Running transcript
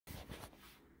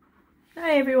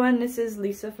Hi everyone, this is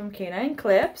Lisa from Canine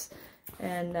Clips,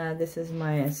 and this is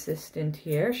my assistant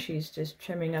here. She's just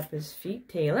trimming up his feet,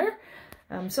 Taylor.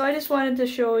 So I just wanted to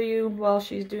show you while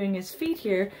she's doing his feet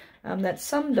here that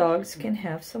some dogs can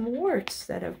have some warts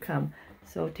that have come.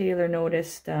 So Taylor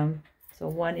noticed so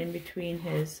one in between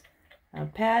his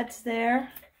pads there,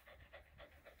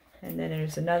 and then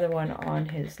there's another one on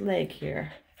his leg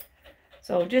here.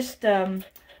 So just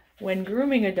when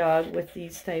grooming a dog with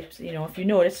these types, you know, if you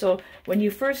notice, so when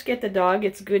you first get the dog,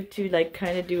 it's good to like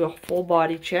kind of do a full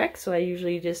body check. So I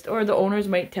usually just, or the owners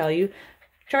might tell you,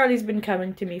 Charlie's been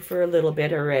coming to me for a little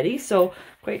bit already, so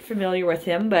quite familiar with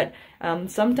him, but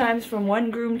sometimes from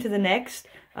one groom to the next,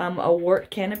 a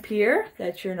wart can appear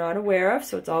that you're not aware of,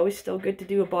 so it's always still good to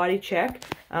do a body check.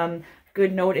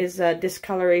 Good note is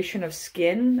discoloration of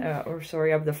skin,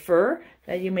 of the fur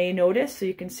that you may notice. So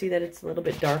you can see that it's a little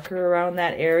bit darker around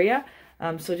that area.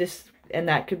 And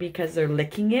that could be because they're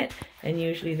licking it, and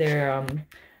usually their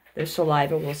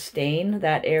saliva will stain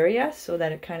that area, so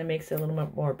that it kind of makes it a little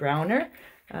bit more browner.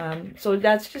 So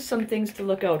that's just some things to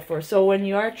look out for. So when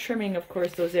you are trimming, of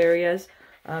course, those areas,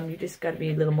 you just got to be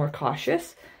a little more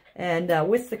cautious. And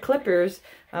with the clippers,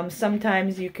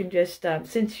 sometimes you can just,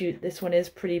 since this one is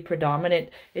pretty predominant,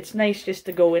 it's nice just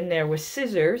to go in there with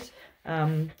scissors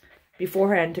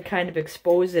beforehand to kind of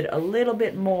expose it a little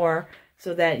bit more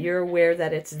so that you're aware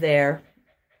that it's there,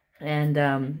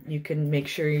 and you can make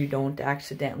sure you don't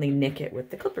accidentally nick it with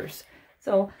the clippers.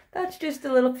 So that's just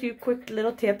a few quick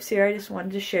little tips here I just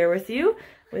wanted to share with you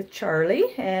with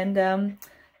Charlie, and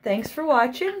thanks for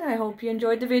watching. I hope you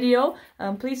enjoyed the video.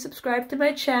 Please subscribe to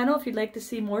my channel if you'd like to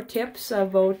see more tips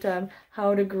about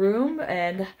how to groom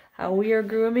and how we are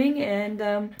grooming,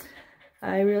 and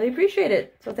I really appreciate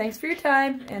it. So thanks for your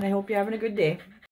time, and I hope you're having a good day.